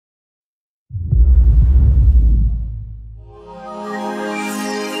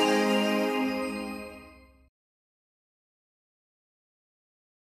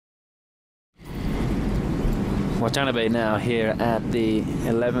Watanabe now here at the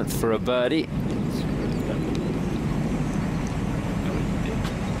 11th for a birdie.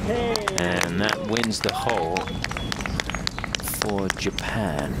 And that wins the hole for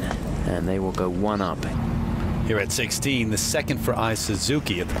Japan. And they will go one up. Here at 16, the second for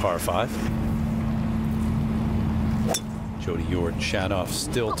Suzuki at the par 5. Jodi, Ewart, Shadoff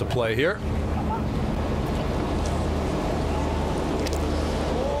still to play here.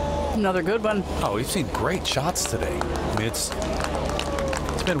 Another good one. Oh, we've seen great shots today. I mean, it's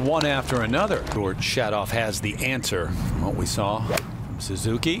been one after another. Ewart, Shadoff has the answer from what we saw from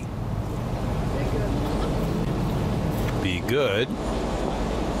Suzuki. Be good.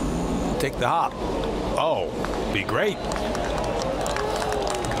 Take the hop. Oh, be great.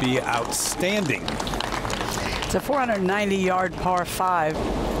 Be outstanding. It's a 490-yard par 5.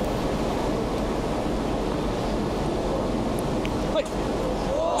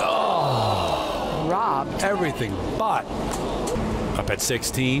 Robbed. Everything but. Up at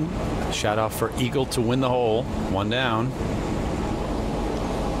 16, Shadoff for eagle to win the hole. One down.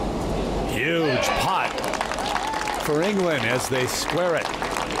 Huge putt for England as they square it.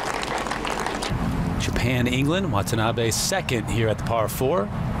 Japan, England. Watanabe second here at the par 4.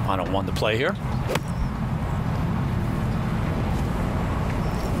 Final one to play here.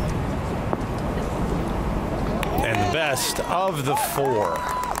 And the best of the 4.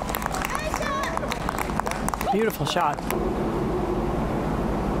 Beautiful shot.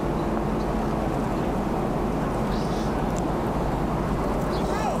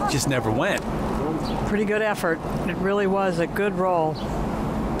 Just never went. Pretty good effort. It really was a good roll.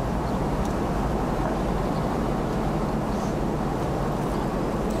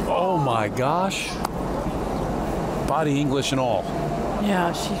 Oh my gosh. Body English and all.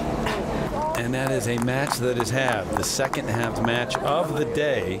 Yeah, And that is a match that is halved. The second halved match of the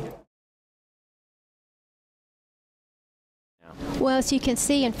day. Well, as you can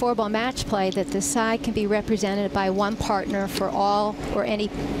see in 4-ball match play, that the side can be represented by one partner for all or any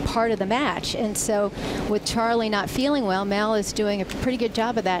part of the match. And so with Charley not feeling well, Mel is doing a pretty good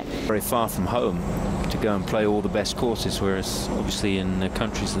job of that. Very far from home to go and play all the best courses, whereas obviously in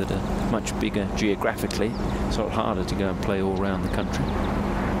countries that are much bigger geographically, it's a lot harder to go and play all around the country.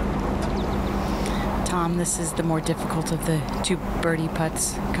 Tom, this is the more difficult of the 2 birdie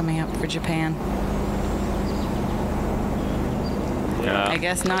putts coming up for Japan. Yeah. I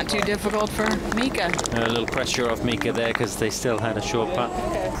guess not too difficult for Mika. A little pressure off Mika there because they still had a short putt.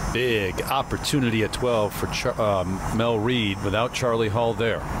 Big opportunity at 12 for Mel Reid without Charley Hull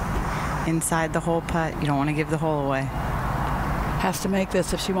there. Inside the hole putt. You don't want to give the hole away. has to make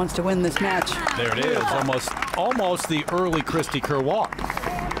this if she wants to win this match. There it is. Almost the early Christy Kerr walk.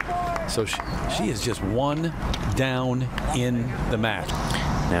 So she is just one down in the match.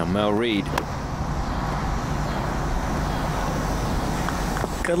 Now Mel Reid.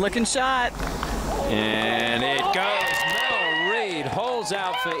 Good looking shot. And it goes. Mel Reid holds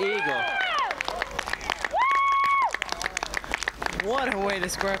out for eagle. What a way to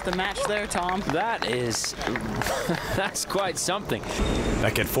square up the match there, Tom. That is, that's quite something.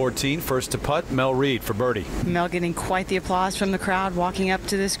 Back at 14, first to putt, Mel Reid for birdie. Mel getting quite the applause from the crowd walking up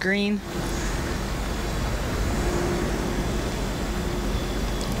to this green.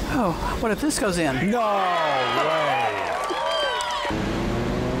 Oh, what if this goes in? No way.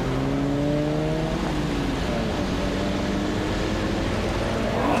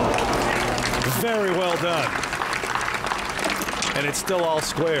 Very well done. And it's still all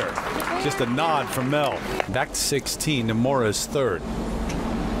square. Just a nod from Mel. Back to 16, Nomura's third.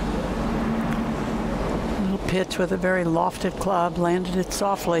 Little pitch with a very lofted club, landed it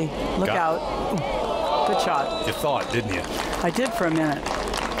softly. Look out. Ooh, good shot. You thought, didn't you? I did for a minute.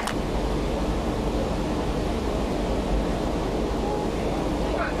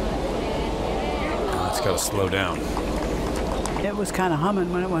 Oh, it's got to slow down. It was kind of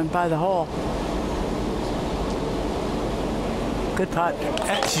humming when it went by the hole. Good putt.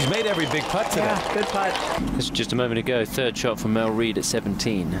 She's made every big putt today. Yeah, good putt. This is just a moment ago. Third shot from Mel Reid at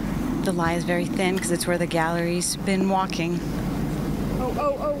 17. The lie is very thin because it's where the gallery's been walking.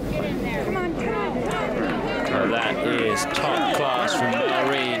 Oh, get in there. Come on. Oh, that is top class from Mel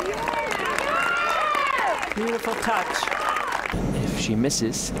Reid. Beautiful touch. If she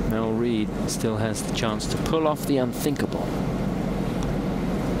misses, Mel Reid still has the chance to pull off the unthinkable.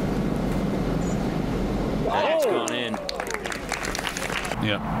 And it's gone in.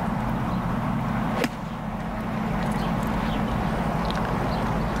 Yeah.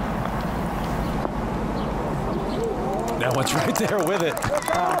 That one's right there with it.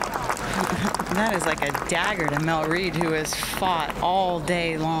 That is like a dagger to Mel Reid, who has fought all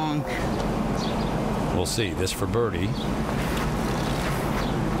day long. We'll see. This for birdie.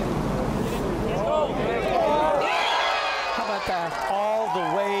 How about that? All the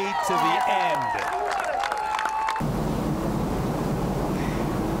way to the end.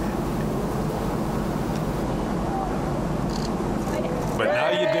 But now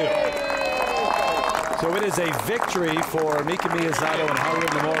you do. So it is a victory for Mikami Azato and Haru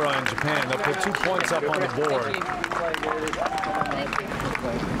Nomura in Japan. They'll put 2 points up on the board.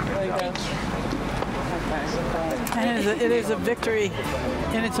 And it is a victory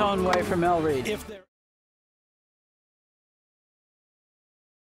in its own way for Mel Reid.